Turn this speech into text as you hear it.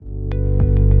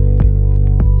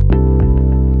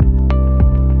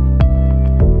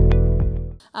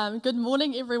Good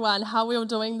morning, everyone. How are we all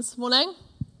doing this morning?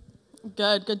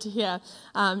 Good to hear.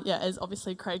 As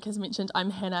obviously Craig has mentioned, I'm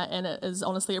Hannah, and it is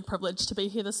honestly a privilege to be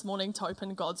here this morning to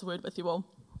open God's Word with you all.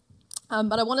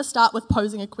 But I want to start with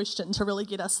posing a question to really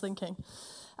get us thinking.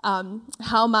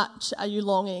 How much are you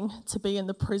longing to be in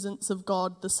the presence of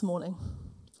God this morning?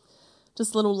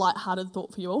 Just a little light-hearted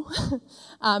thought for you all.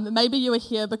 Maybe you are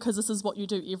here because this is what you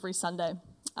do every Sunday.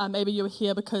 Maybe you are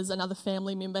here because another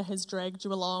family member has dragged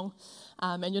you along,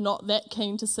 and you're not that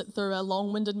keen to sit through a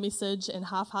long-winded message and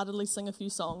half-heartedly sing a few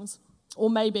songs. Or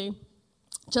maybe,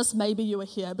 just maybe you are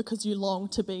here because you long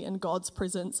to be in God's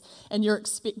presence and you're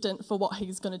expectant for what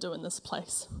He's going to do in this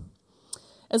place.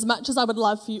 As much as I would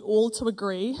love for you all to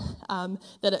agree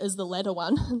that it is the latter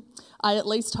one, I at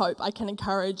least hope I can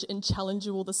encourage and challenge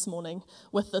you all this morning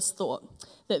with this thought,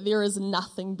 that there is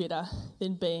nothing better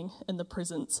than being in the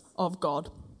presence of God.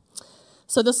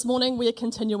 So this morning we are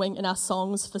continuing in our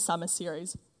Songs for Summer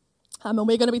series, and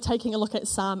we're going to be taking a look at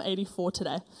Psalm 84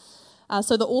 today.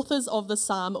 So the authors of the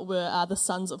psalm were the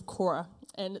sons of Korah,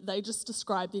 and they just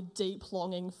describe their deep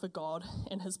longing for God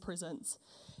and His presence.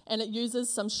 And it uses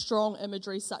some strong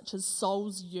imagery such as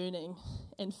souls yearning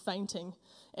and fainting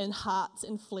and hearts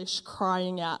and flesh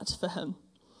crying out for Him.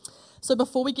 So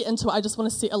before we get into it, I just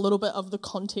want to set a little bit of the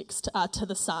context to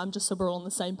the psalm, just so we're all on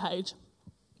the same page.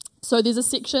 So there's a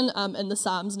section in the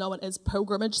psalms known as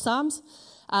pilgrimage psalms,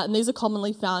 and these are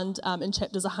commonly found in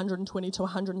chapters 120 to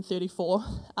 134,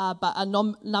 but a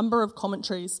number of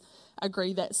commentaries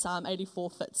agree that Psalm 84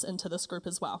 fits into this group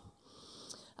as well.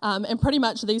 And pretty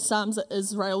much these psalms are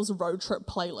Israel's road trip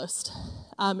playlist.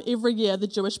 Every year the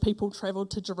Jewish people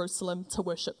travelled to Jerusalem to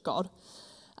worship God.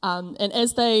 And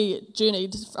as they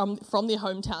journeyed from their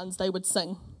hometowns, they would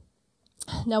sing.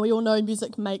 Now we all know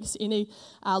music makes any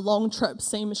long trip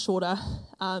seem shorter,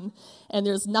 and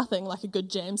there's nothing like a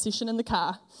good jam session in the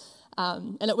car.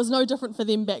 And it was no different for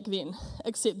them back then,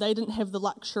 except they didn't have the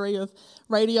luxury of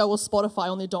radio or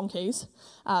Spotify on their donkeys.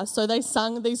 So they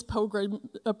sung these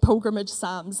pilgrimage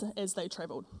psalms as they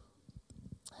travelled.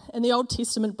 In the Old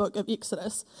Testament book of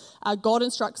Exodus, God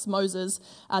instructs Moses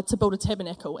to build a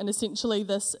tabernacle, and essentially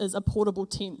this is a portable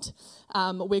tent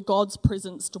where God's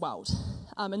presence dwelt.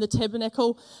 And the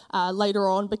tabernacle later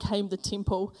on became the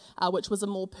temple, which was a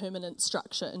more permanent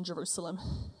structure in Jerusalem.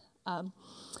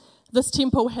 This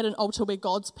temple had an altar where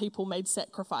God's people made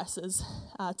sacrifices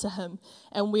to Him,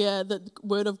 and where the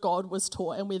word of God was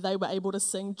taught, and where they were able to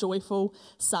sing joyful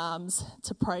psalms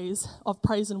to praise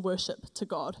and worship to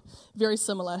God, very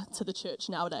similar to the church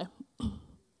nowadays.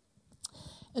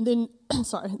 And then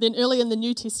early in the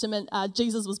New Testament,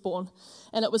 Jesus was born,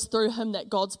 and it was through Him that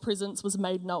God's presence was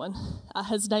made known.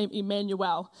 His name,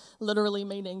 Emmanuel, literally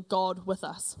meaning God with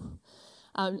us.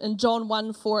 In John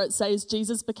 1:4 it says,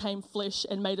 Jesus became flesh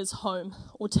and made His home,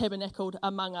 or tabernacled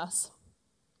among us.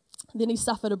 Then He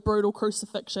suffered a brutal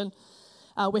crucifixion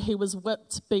where He was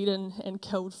whipped, beaten, and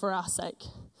killed for our sake.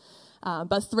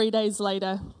 But 3 days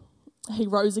later, He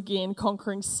rose again,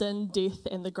 conquering sin, death,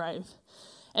 and the grave.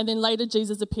 And then later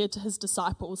Jesus appeared to His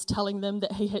disciples, telling them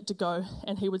that He had to go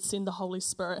and He would send the Holy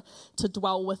Spirit to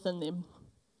dwell within them.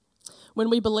 When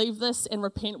we believe this and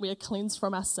repent, we are cleansed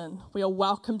from our sin. We are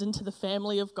welcomed into the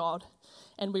family of God,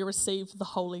 and we receive the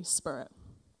Holy Spirit.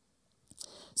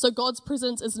 So God's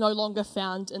presence is no longer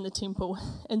found in the temple.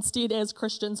 Instead, as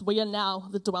Christians, we are now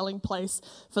the dwelling place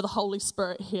for the Holy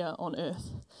Spirit here on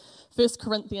earth. 1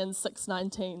 Corinthians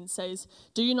 6:19 says,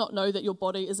 "Do you not know that your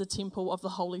body is a temple of the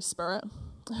Holy Spirit,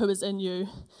 who is in you,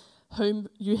 whom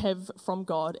you have from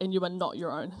God, and you are not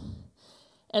your own?"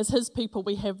 As His people,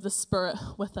 we have the Spirit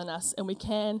within us, and we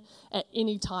can at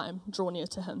any time draw near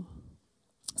to Him.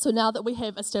 So now that we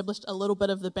have established a little bit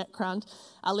of the background,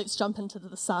 let's jump into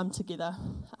the psalm together.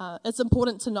 It's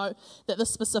important to note that this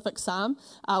specific psalm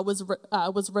was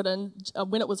written,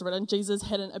 when it was written, Jesus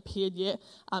hadn't appeared yet,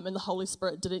 and the Holy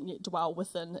Spirit didn't yet dwell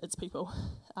within its people.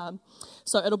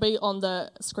 So it'll be on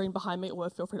the screen behind me, or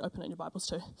feel free to open it in your Bibles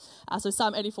too. So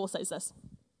Psalm 84 says this: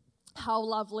 "How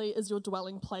lovely is your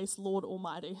dwelling place, Lord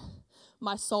Almighty.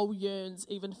 My soul yearns,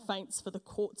 even faints, for the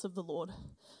courts of the Lord.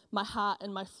 My heart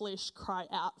and my flesh cry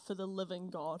out for the living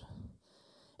God.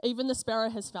 Even the sparrow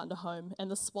has found a home,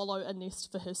 and the swallow a nest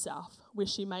for herself, where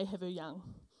she may have her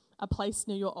young, a place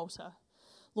near your altar.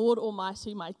 Lord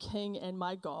Almighty, my King and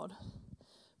my God.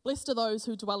 Blessed are those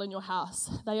who dwell in your house.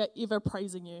 They are ever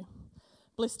praising you.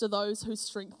 Blessed are those whose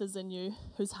strength is in you,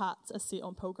 whose hearts are set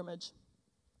on pilgrimage.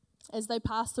 As they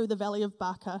pass through the valley of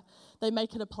Baca, they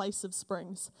make it a place of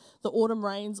springs. The autumn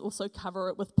rains also cover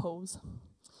it with pools.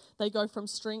 They go from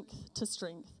strength to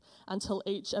strength until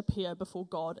each appear before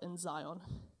God in Zion.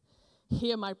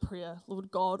 Hear my prayer,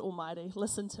 Lord God Almighty.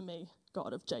 Listen to me.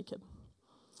 God of Jacob.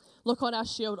 Look on our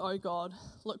shield, O God.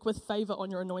 Look with favour on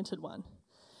your anointed one.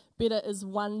 Better is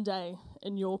one day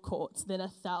in your courts than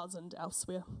 1,000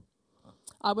 elsewhere.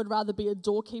 I would rather be a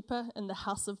doorkeeper in the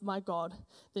house of my God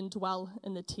than dwell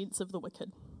in the tents of the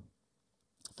wicked.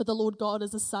 For the Lord God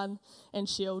is a sun and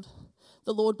shield.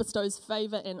 The Lord bestows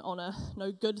favour and honour.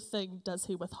 No good thing does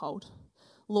he withhold.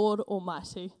 Lord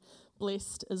Almighty,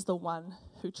 blessed is the one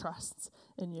who trusts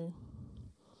in you.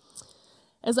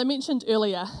 As I mentioned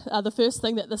earlier, the first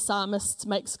thing that the psalmist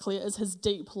makes clear is his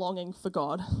deep longing for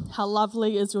God. How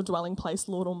lovely is your dwelling place,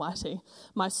 Lord Almighty.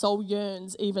 My soul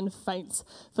yearns, even faints,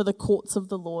 for the courts of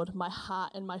the Lord. My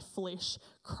heart and my flesh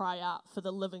cry out for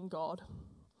the living God.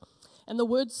 And the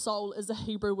word soul is a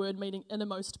Hebrew word meaning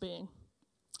innermost being.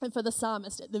 And for the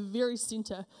psalmist, at the very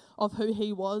centre of who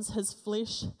he was, his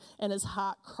flesh and his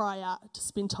heart cry out to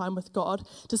spend time with God,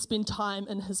 to spend time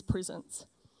in his presence.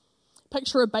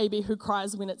 Picture a baby who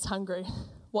cries when it's hungry.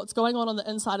 What's going on the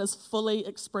inside is fully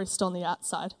expressed on the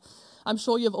outside. I'm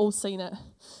sure you've all seen it.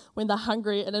 When they're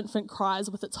hungry, an infant cries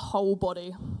with its whole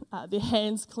body. Their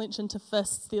hands clench into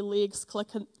fists, their legs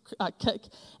kick,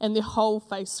 and their whole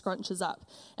face scrunches up.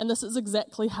 And this is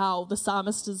exactly how the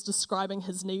psalmist is describing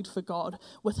his need for God,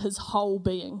 with his whole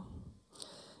being.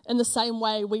 In the same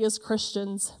way, we as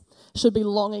Christians should be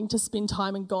longing to spend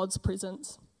time in God's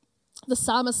presence. The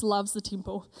psalmist loves the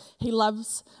temple. He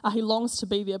longs to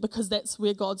be there because that's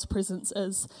where God's presence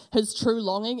is. His true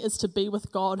longing is to be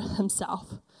with God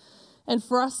himself. And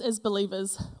for us as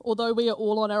believers, although we are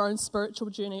all on our own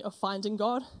spiritual journey of finding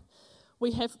God,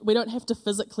 we don't have to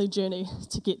physically journey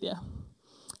to get there.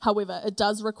 However, it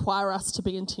does require us to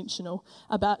be intentional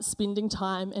about spending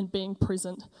time and being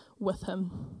present with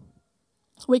him.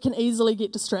 We can easily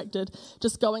get distracted,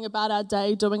 just going about our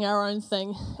day, doing our own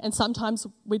thing, and sometimes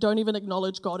we don't even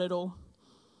acknowledge God at all.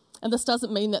 And this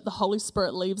doesn't mean that the Holy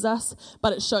Spirit leaves us,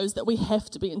 but it shows that we have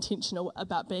to be intentional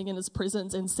about being in his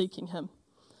presence and seeking him.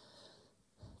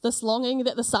 This longing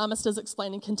that the psalmist is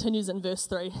explaining continues in verse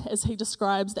 3, as he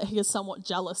describes that he is somewhat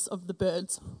jealous of the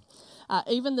birds.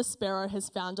 Even the sparrow has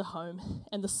found a home,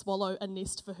 and the swallow a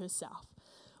nest for herself,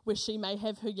 where she may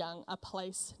have her young, a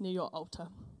place near your altar.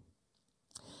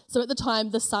 So at the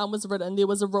time this psalm was written, there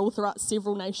was a rule throughout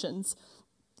several nations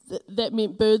that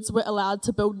meant birds were allowed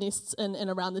to build nests in and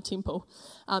around the temple.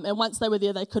 And once they were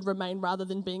there, they could remain rather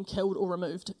than being killed or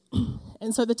removed.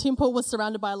 And so the temple was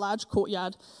surrounded by a large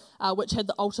courtyard, which had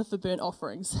the altar for burnt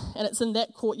offerings. And it's in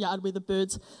that courtyard where the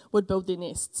birds would build their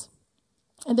nests.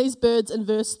 And these birds, in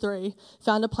verse 3,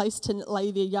 found a place to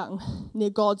lay their young near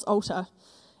God's altar.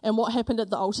 And what happened at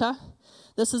the altar?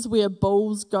 This is where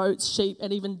bulls, goats, sheep,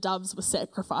 and even doves were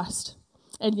sacrificed.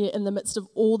 And yet, in the midst of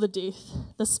all the death,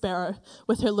 the sparrow,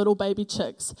 with her little baby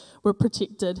chicks, were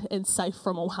protected and safe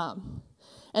from all harm.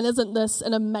 And isn't this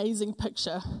an amazing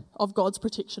picture of God's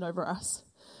protection over us?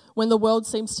 When the world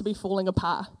seems to be falling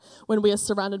apart, when we are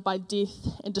surrounded by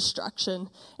death and destruction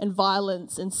and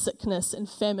violence and sickness and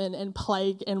famine and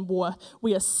plague and war,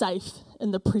 we are safe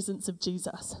in the presence of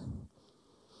Jesus.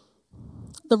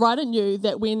 The writer knew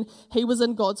that when he was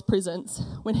in God's presence,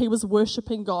 when he was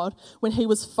worshipping God, when he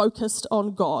was focused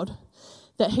on God,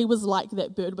 that he was like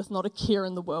that bird with not a care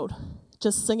in the world,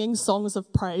 just singing songs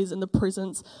of praise in the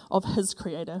presence of his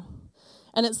Creator.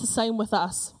 And it's the same with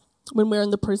us when we're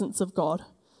in the presence of God.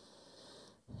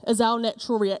 Is our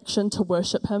natural reaction to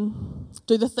worship him?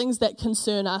 Do the things that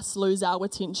concern us lose our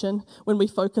attention when we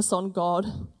focus on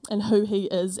God and who he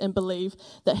is and believe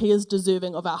that he is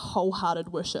deserving of our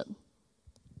wholehearted worship?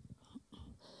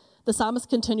 The psalmist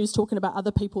continues talking about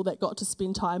other people that got to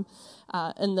spend time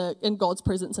in God's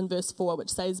presence in verse 4,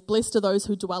 which says, "Blessed are those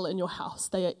who dwell in your house.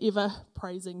 They are ever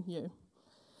praising you."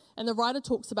 And the writer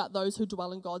talks about those who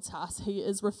dwell in God's house. He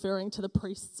is referring to the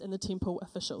priests and the temple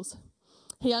officials.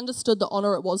 He understood the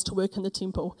honour it was to work in the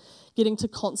temple, getting to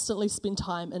constantly spend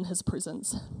time in his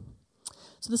presence.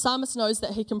 So the psalmist knows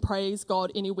that he can praise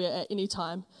God anywhere at any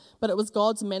time, but it was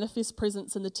God's manifest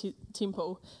presence in the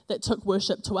temple that took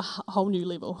worship to a whole new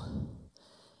level.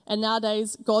 And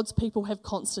nowadays, God's people have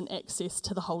constant access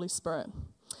to the Holy Spirit.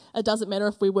 It doesn't matter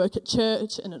if we work at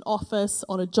church, in an office,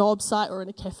 on a job site, or in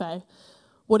a cafe.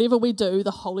 Whatever we do, the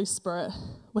Holy Spirit,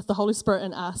 with the Holy Spirit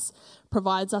in us,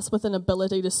 provides us with an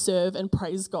ability to serve and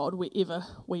praise God wherever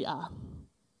we are.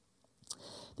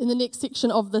 Then the next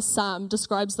section of this psalm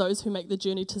describes those who make the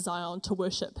journey to Zion to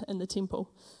worship in the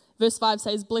temple. Verse 5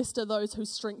 says, "Blessed are those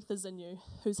whose strength is in you,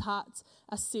 whose hearts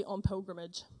are set on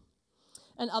pilgrimage."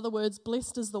 In other words,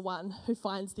 blessed is the one who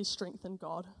finds their strength in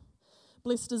God.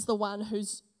 Blessed is the one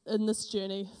who's in this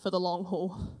journey for the long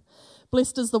haul.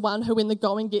 Blessed is the one who, when the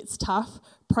going gets tough,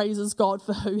 praises God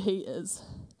for who he is.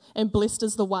 and blessed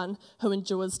is the one who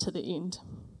endures to the end.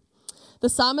 The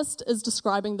psalmist is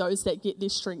describing those that get their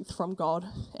strength from God,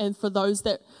 and for those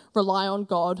that rely on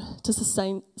God to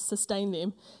sustain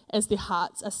them as their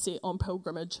hearts are set on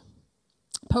pilgrimage.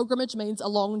 Pilgrimage means a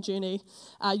long journey,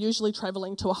 usually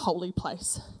travelling to a holy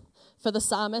place. For the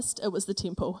psalmist, it was the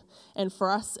temple, and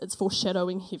for us, it's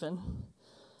foreshadowing heaven.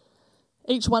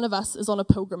 Each one of us is on a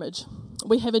pilgrimage.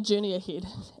 We have a journey ahead,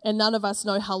 and none of us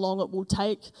know how long it will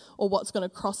take or what's going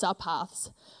to cross our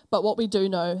paths. But what we do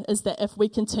know is that if we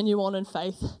continue on in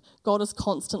faith, God is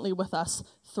constantly with us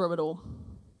through it all.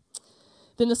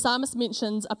 Then the psalmist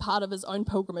mentions a part of his own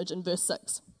pilgrimage in verse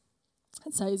 6.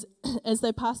 It says, as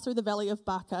they pass through the valley of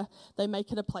Baca, they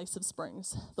make it a place of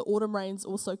springs. The autumn rains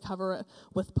also cover it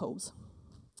with pools.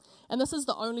 And this is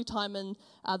the only time in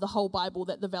the whole Bible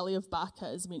that the valley of Baca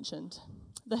is mentioned.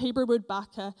 The Hebrew word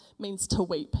Baca means to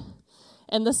weep.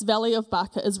 And this valley of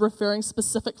Baca is referring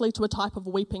specifically to a type of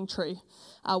weeping tree,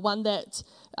 one that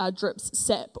drips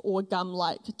sap or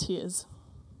gum-like tears.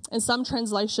 And some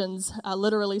translations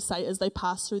literally say, as they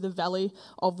pass through the valley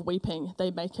of weeping,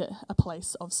 they make it a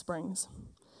place of springs.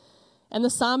 And the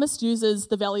psalmist uses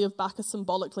the valley of Baca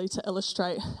symbolically to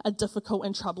illustrate a difficult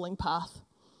and troubling path.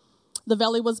 The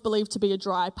valley was believed to be a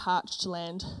dry, parched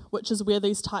land, which is where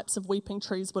these types of weeping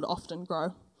trees would often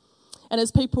grow. And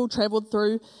as people travelled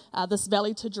through this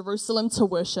valley to Jerusalem to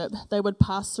worship, they would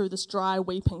pass through this dry,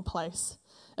 weeping place.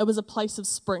 It was a place of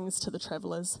springs to the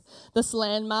travellers. This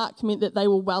landmark meant that they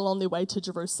were well on their way to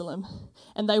Jerusalem,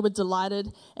 and they were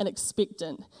delighted and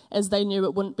expectant as they knew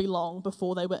it wouldn't be long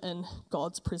before they were in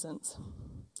God's presence.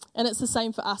 And it's the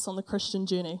same for us on the Christian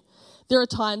journey. There are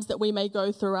times that we may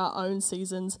go through our own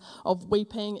seasons of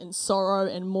weeping and sorrow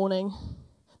and mourning.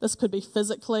 This could be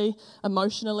physically,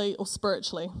 emotionally, or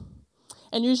spiritually.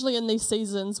 And usually in these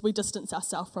seasons, we distance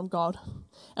ourselves from God,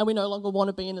 and we no longer want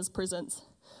to be in His presence.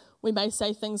 We may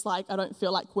say things like, I don't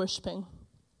feel like worshipping.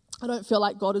 I don't feel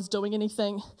like God is doing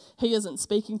anything. He isn't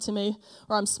speaking to me,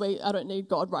 or I'm sweet, I don't need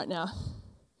God right now.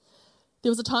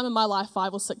 There was a time in my life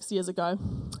 5 or 6 years ago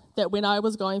that I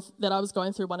was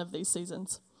going through one of these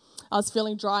seasons. I was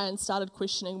feeling dry and started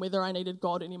questioning whether I needed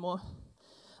God anymore.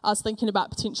 I was thinking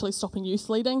about potentially stopping youth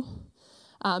leading,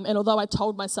 and although I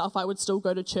told myself I would still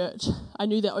go to church, I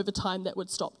knew that over time that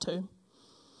would stop too.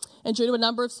 And due to a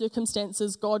number of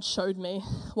circumstances, God showed me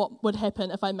what would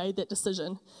happen if I made that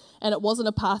decision, and it wasn't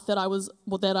a path that I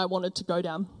wanted to go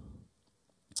down.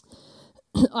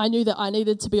 I knew that I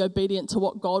needed to be obedient to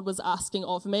what God was asking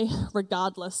of me,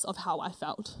 regardless of how I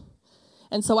felt.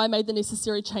 And so I made the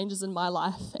necessary changes in my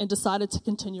life and decided to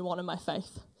continue on in my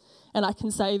faith. And I can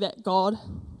say that God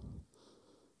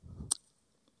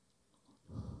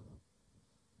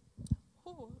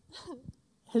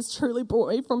has truly brought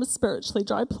me from a spiritually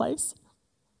dry place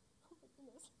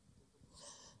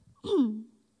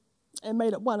and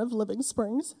made it one of living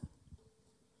springs.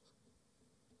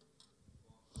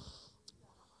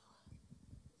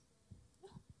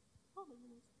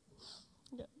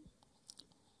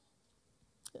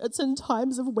 It's in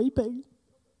times of weeping.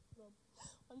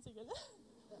 One second.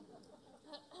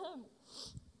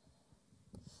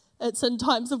 It's in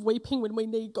times of weeping when we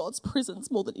need God's presence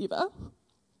more than ever.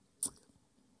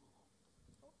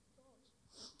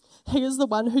 He is the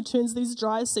one who turns these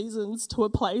dry seasons to a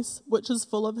place which is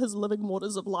full of His living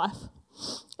waters of life.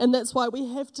 And that's why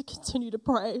we have to continue to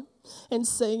pray and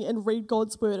sing and read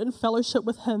God's word and fellowship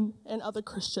with Him and other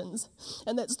Christians.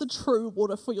 And that's the true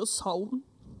water for your soul.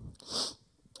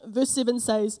 Verse 7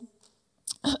 says,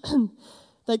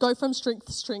 they go from strength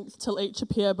to strength till each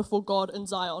appear before God in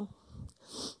Zion.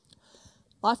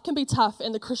 Life can be tough,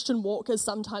 and the Christian walk is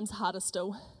sometimes harder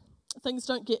still. Things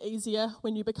don't get easier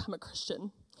when you become a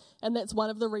Christian. And that's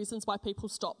one of the reasons why people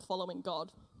stop following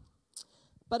God.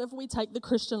 But if we take the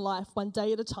Christian life one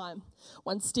day at a time,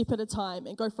 one step at a time,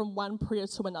 and go from one prayer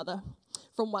to another,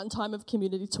 from one time of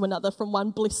community to another, from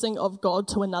one blessing of God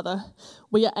to another,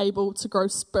 we are able to grow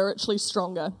spiritually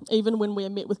stronger, even when we are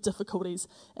met with difficulties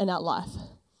in our life.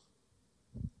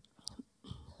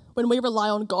 When we rely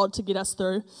on God to get us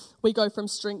through, we go from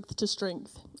strength to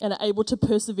strength and are able to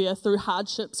persevere through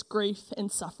hardships, grief,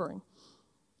 and suffering.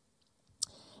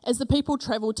 As the people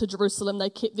travelled to Jerusalem, they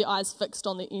kept their eyes fixed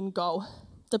on the end goal,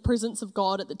 the presence of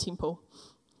God at the temple.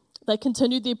 They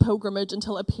continued their pilgrimage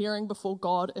until appearing before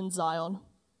God in Zion.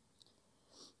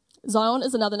 Zion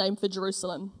is another name for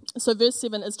Jerusalem. So verse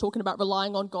 7 is talking about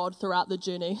relying on God throughout the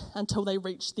journey until they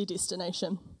reach their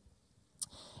destination.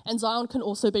 And Zion can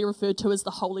also be referred to as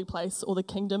the holy place or the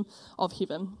kingdom of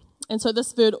heaven. And so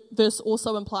this verse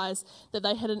also implies that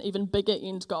they had an even bigger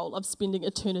end goal of spending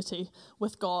eternity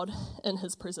with God in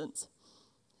His presence.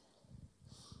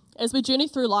 As we journey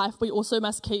through life, we also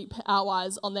must keep our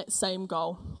eyes on that same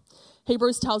goal.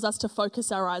 Hebrews tells us to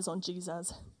focus our eyes on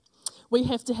Jesus. We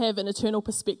have to have an eternal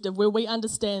perspective where we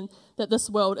understand that this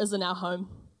world isn't our home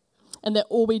and that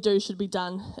all we do should be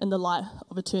done in the light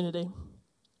of eternity.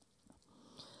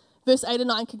 Verse 8 and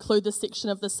 9 conclude this section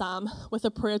of the psalm with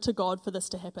a prayer to God for this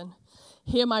to happen.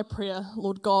 Hear my prayer,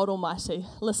 Lord God Almighty.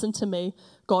 Listen to me,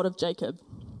 God of Jacob.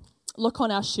 Look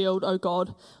on our shield, O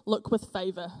God. Look with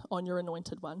favour on your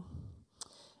anointed one.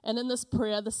 And in this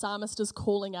prayer, the psalmist is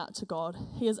calling out to God.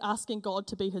 He is asking God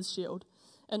to be his shield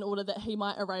in order that he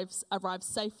might arrive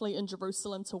safely in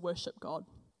Jerusalem to worship God.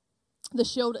 The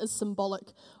shield is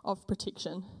symbolic of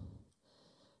protection.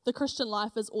 The Christian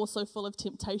life is also full of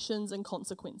temptations and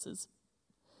consequences.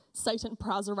 Satan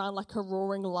prowls around like a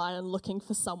roaring lion looking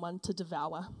for someone to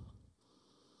devour.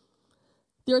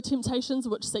 There are temptations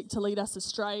which seek to lead us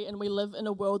astray, and we live in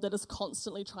a world that is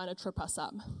constantly trying to trip us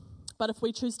up. But if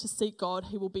we choose to seek God,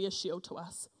 he will be a shield to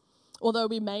us. Although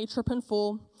we may trip and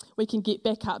fall, we can get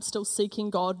back up still seeking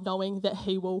God, knowing that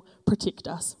he will protect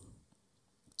us.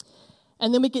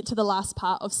 And then we get to the last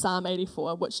part of Psalm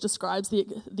 84, which describes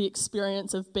the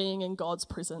experience of being in God's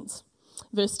presence.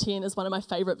 Verse 10 is one of my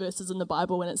favourite verses in the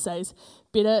Bible when it says,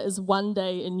 "Better is one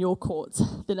day in your courts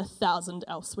than 1,000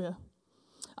 elsewhere.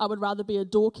 I would rather be a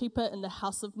doorkeeper in the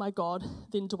house of my God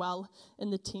than dwell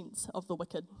in the tents of the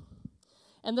wicked."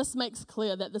 And this makes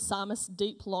clear that the psalmist's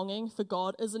deep longing for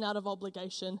God isn't out of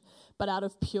obligation, but out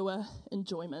of pure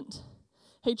enjoyment.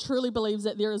 He truly believes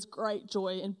that there is great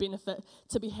joy and benefit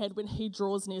to be had when he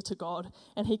draws near to God,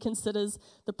 and he considers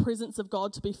the presence of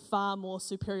God to be far more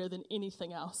superior than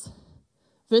anything else.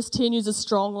 Verse 10 uses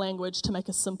strong language to make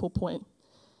a simple point.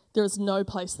 There is no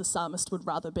place the psalmist would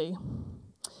rather be.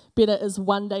 Better is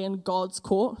one day in God's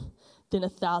court than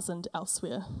 1,000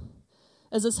 elsewhere.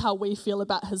 Is this how we feel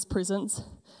about his presence?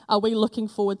 Are we looking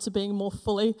forward to being more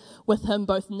fully with him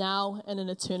both now and in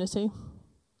eternity?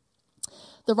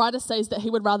 The writer says that he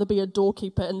would rather be a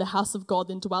doorkeeper in the house of God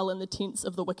than dwell in the tents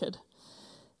of the wicked.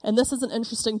 And this is an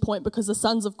interesting point because the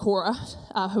sons of Korah,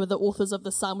 who are the authors of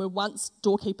the psalm, were once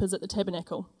doorkeepers at the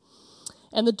tabernacle.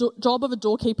 And the job of a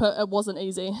doorkeeper, it wasn't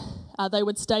easy. They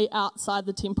would stay outside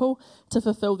the temple to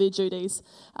fulfill their duties.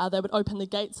 They would open the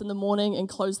gates in the morning and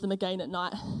close them again at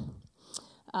night.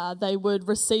 They would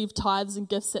receive tithes and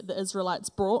gifts that the Israelites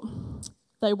brought.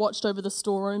 They watched over the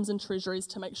storerooms and treasuries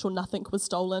to make sure nothing was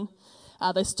stolen.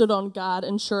 They stood on guard,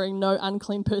 ensuring no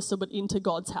unclean person would enter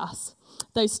God's house.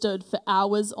 They stood for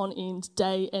hours on end,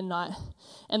 day and night.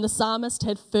 And the psalmist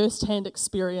had first-hand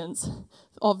experience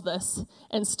of this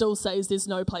and still says there's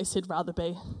no place he'd rather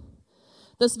be.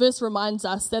 This verse reminds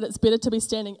us that it's better to be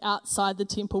standing outside the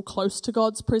temple close to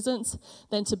God's presence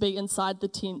than to be inside the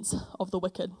tents of the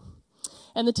wicked.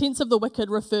 And the tents of the wicked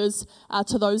refers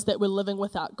to those that were living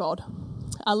without God.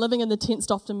 Living in the tents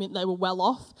often meant they were well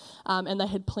off and they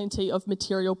had plenty of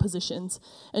material possessions,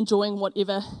 enjoying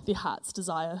whatever their hearts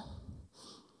desire.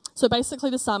 So basically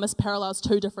the psalmist parallels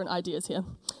two different ideas here,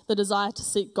 the desire to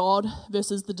seek God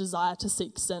versus the desire to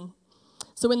seek sin.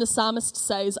 So when the psalmist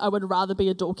says, I would rather be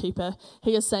a doorkeeper,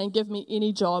 he is saying, give me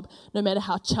any job, no matter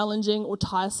how challenging or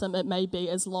tiresome it may be,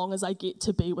 as long as I get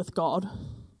to be with God.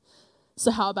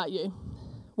 So how about you?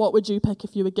 What would you pick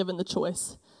if you were given the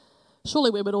choice?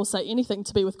 Surely we would all say anything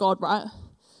to be with God, right?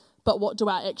 But what do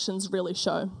our actions really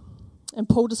show? And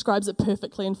Paul describes it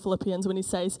perfectly in Philippians when he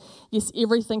says, yes,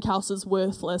 everything else is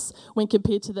worthless when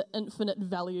compared to the infinite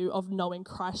value of knowing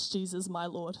Christ Jesus my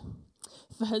Lord.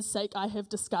 For his sake I have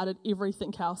discarded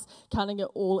everything else, counting it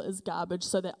all as garbage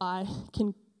so that I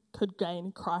could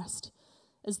gain Christ.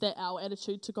 Is that our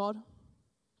attitude to God?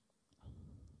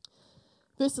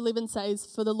 Verse 11 says,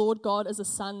 for the Lord God is a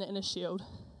sun and a shield.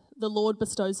 The Lord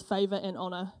bestows favour and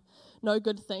honour. No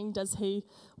good thing does he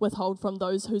withhold from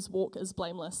those whose walk is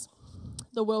blameless.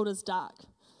 The world is dark,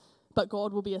 but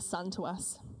God will be a sun to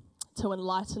us, to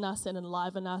enlighten us and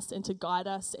enliven us and to guide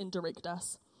us and direct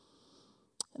us.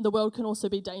 The world can also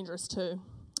be dangerous too.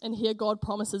 And here God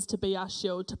promises to be our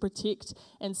shield, to protect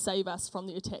and save us from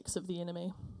the attacks of the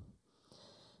enemy.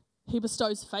 He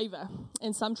bestows favour,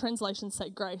 and some translations say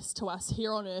grace, to us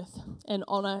here on earth, and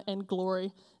honour and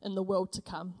glory in the world to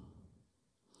come.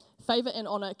 Favour and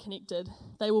honour are connected.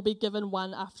 They will be given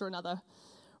one after another.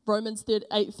 Romans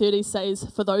 8:30 says,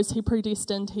 for those he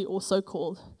predestined, he also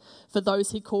called. For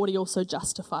those he called, he also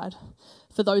justified.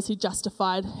 For those he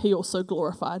justified, he also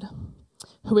glorified.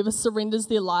 Whoever surrenders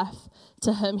their life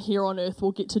to him here on earth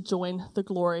will get to join the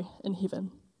glory in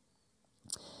heaven.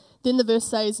 Then the verse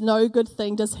says, no good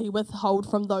thing does he withhold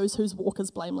from those whose walk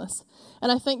is blameless.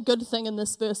 And I think good thing in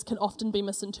this verse can often be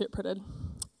misinterpreted.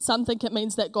 Some think it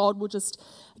means that God will just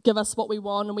give us what we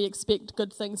want and we expect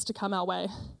good things to come our way.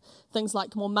 Things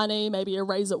like more money, maybe a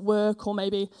raise at work, or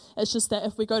maybe it's just that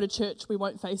if we go to church, we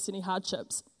won't face any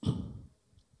hardships.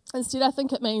 Instead, I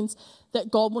think it means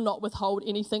that God will not withhold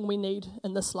anything we need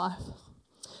in this life.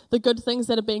 The good things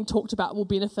that are being talked about will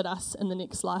benefit us in the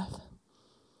next life.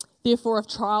 Therefore, if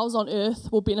trials on earth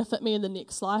will benefit me in the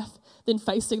next life, then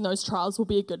facing those trials will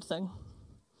be a good thing.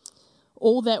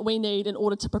 All that we need in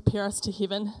order to prepare us to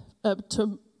heaven,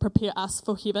 to prepare us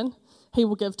for heaven, He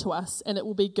will give to us, and it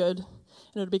will be good,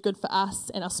 and it'll be good for us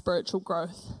and our spiritual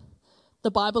growth. The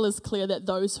Bible is clear that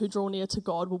those who draw near to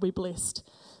God will be blessed,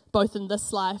 both in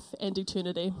this life and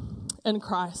eternity. In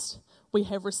Christ, we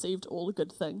have received all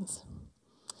good things.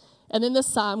 And then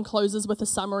this psalm closes with a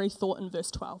summary thought in verse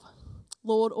 12.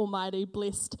 Lord Almighty,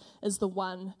 blessed is the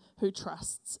one who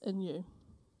trusts in you.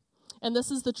 And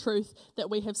this is the truth that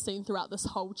we have seen throughout this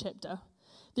whole chapter.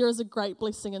 There is a great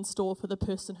blessing in store for the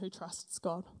person who trusts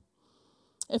God.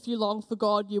 If you long for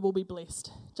God, you will be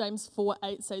blessed. James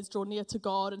 4:8 says, draw near to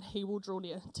God and He will draw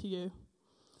near to you.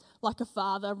 Like a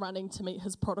father running to meet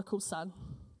his prodigal son.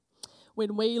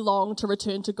 When we long to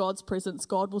return to God's presence,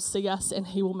 God will see us and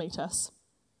He will meet us.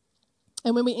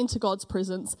 And when we enter God's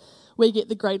presence, we get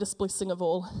the greatest blessing of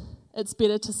all. It's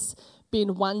better to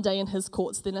spend one day in His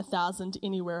courts than 1,000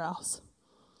 anywhere else.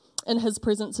 In His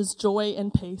presence is joy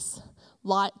and peace,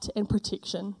 light and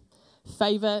protection,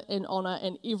 favour and honour,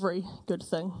 and every good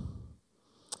thing.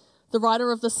 The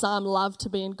writer of the psalm loved to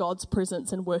be in God's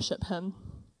presence and worship Him.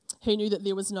 He knew that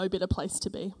there was no better place to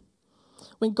be.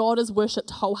 When God is worshipped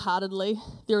wholeheartedly,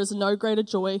 there is no greater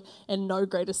joy and no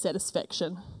greater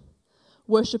satisfaction.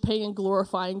 Worshipping and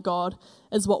glorifying God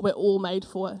is what we're all made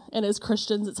for, and as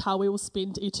Christians, it's how we will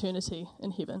spend eternity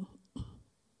in heaven.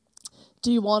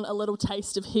 Do you want a little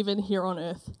taste of heaven here on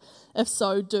earth? If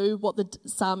so, do what the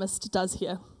psalmist does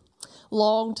here.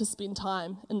 Long to spend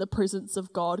time in the presence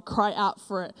of God. Cry out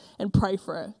for it and pray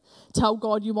for it. Tell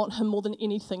God you want Him more than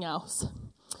anything else,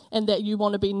 and that you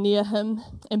want to be near Him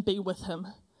and be with Him.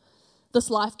 This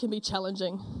life can be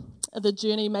challenging. The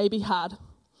journey may be hard.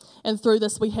 And through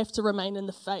this, we have to remain in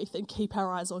the faith and keep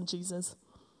our eyes on Jesus.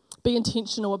 Be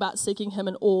intentional about seeking Him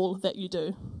in all that you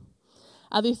do.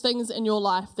 Are there things in your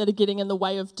life that are getting in the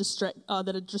way of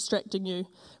that are distracting you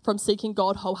from seeking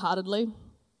God wholeheartedly?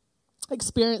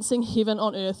 Experiencing heaven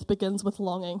on earth begins with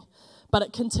longing, but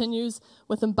it continues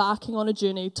with embarking on a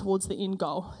journey towards the end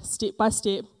goal, step by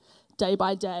step, day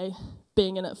by day,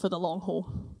 being in it for the long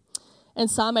haul. And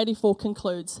Psalm 84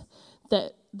 concludes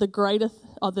that the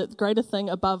greater thing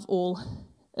above all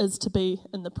is to be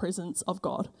in the presence of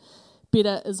God.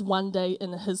 Better is one day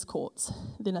in His courts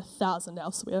than 1,000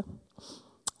 elsewhere.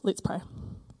 Let's pray.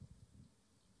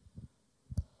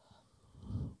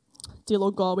 Dear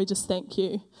Lord God, we just thank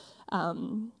You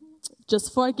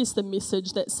just for, I guess, the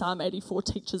message that Psalm 84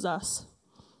 teaches us,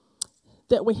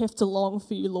 that we have to long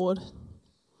for You, Lord,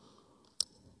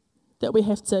 that we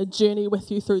have to journey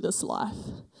with You through this life.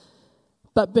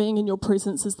 But being in Your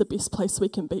presence is the best place we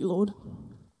can be, Lord.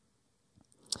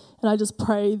 And I just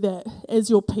pray that as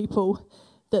Your people,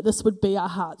 that this would be our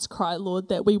heart's cry, Lord,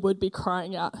 that we would be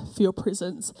crying out for Your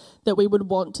presence, that we would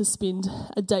want to spend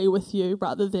a day with You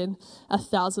rather than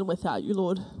 1,000 without You,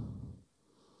 Lord.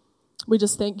 We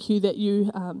just thank You that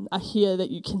You are here,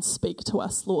 that You can speak to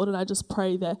us, Lord. And I just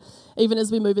pray that even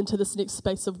as we move into this next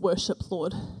space of worship,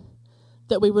 Lord,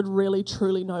 that we would really,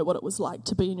 truly know what it was like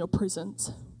to be in Your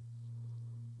presence,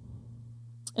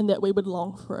 and that we would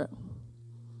long for it.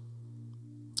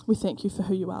 We thank You for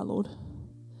who You are, Lord.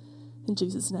 In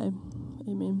Jesus' name,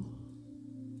 amen.